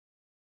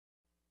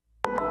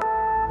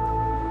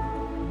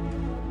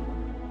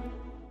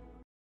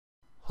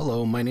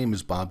Hello, my name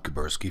is Bob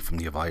Kuberski from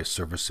the Avaya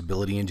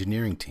Serviceability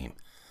Engineering team.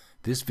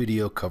 This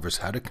video covers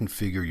how to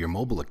configure your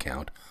mobile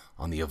account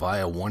on the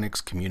Avaya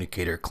 1X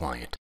Communicator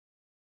client.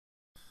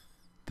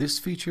 This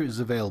feature is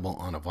available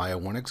on Avaya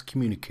 1X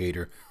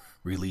Communicator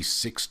Release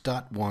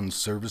 6.1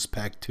 Service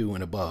Pack 2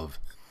 and above,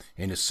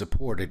 and is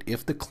supported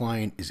if the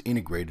client is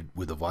integrated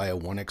with Avaya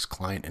 1X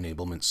Client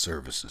Enablement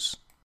Services.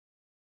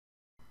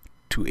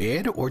 To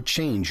add or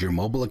change your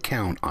mobile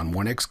account on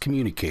 1X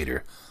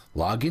Communicator,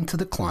 log into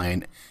the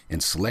client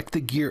and select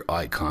the gear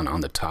icon on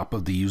the top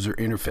of the user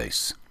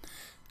interface.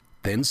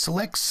 Then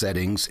select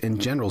Settings and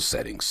General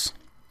Settings.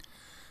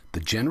 The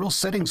General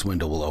Settings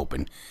window will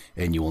open,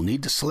 and you will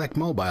need to select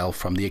Mobile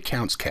from the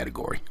Accounts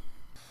category.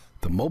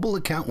 The Mobile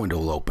Account window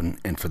will open,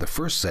 and for the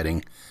first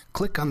setting,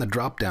 click on the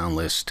drop-down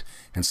list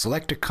and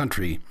select a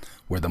country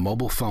where the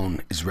mobile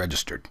phone is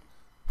registered.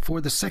 For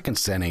the second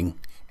setting,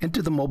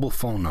 enter the mobile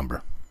phone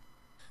number.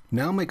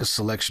 Now make a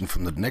selection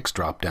from the next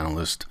drop-down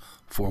list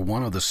for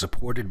one of the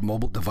supported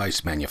mobile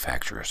device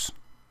manufacturers.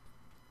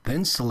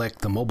 Then select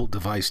the mobile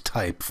device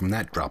type from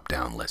that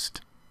drop-down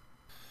list.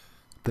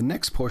 The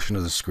next portion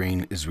of the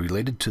screen is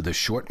related to the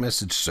short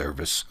message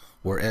service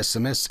or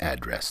SMS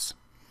address.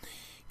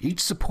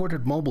 Each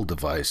supported mobile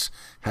device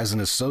has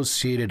an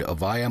associated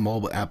Avaya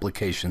mobile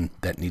application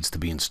that needs to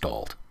be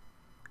installed.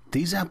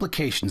 These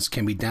applications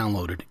can be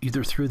downloaded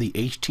either through the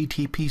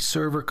HTTP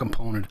server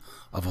component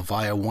of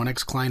Avaya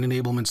 1X Client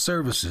Enablement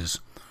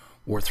Services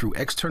or through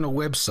external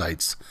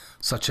websites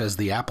such as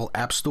the Apple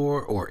App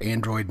Store or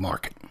Android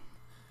Market.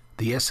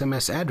 The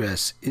SMS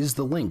address is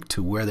the link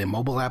to where the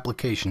mobile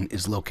application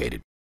is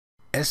located.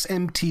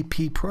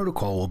 SMTP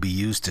protocol will be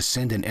used to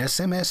send an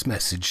SMS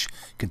message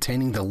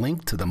containing the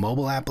link to the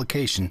mobile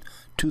application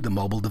to the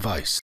mobile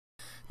device.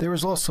 There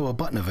is also a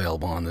button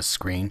available on this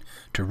screen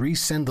to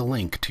resend the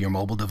link to your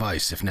mobile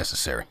device if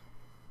necessary.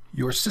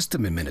 Your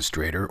system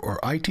administrator or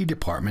IT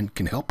department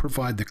can help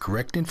provide the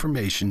correct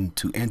information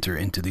to enter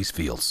into these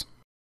fields.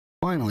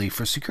 Finally,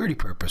 for security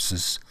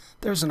purposes,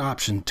 there's an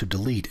option to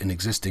delete an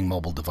existing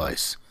mobile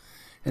device,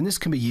 and this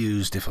can be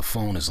used if a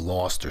phone is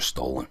lost or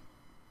stolen.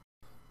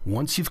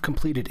 Once you've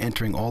completed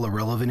entering all the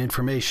relevant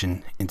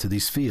information into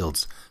these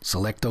fields,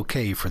 select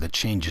OK for the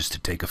changes to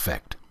take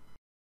effect.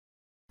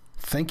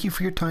 Thank you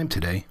for your time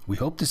today. We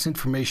hope this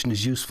information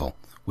is useful.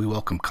 We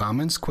welcome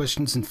comments,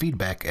 questions, and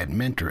feedback at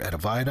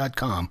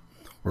mentor@avaya.com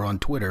or on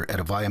Twitter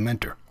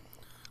 @AvayaMentor.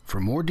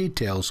 For more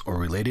details or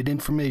related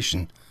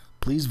information,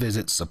 please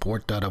visit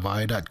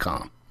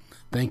support.avaya.com.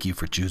 Thank you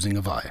for choosing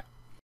Avaya.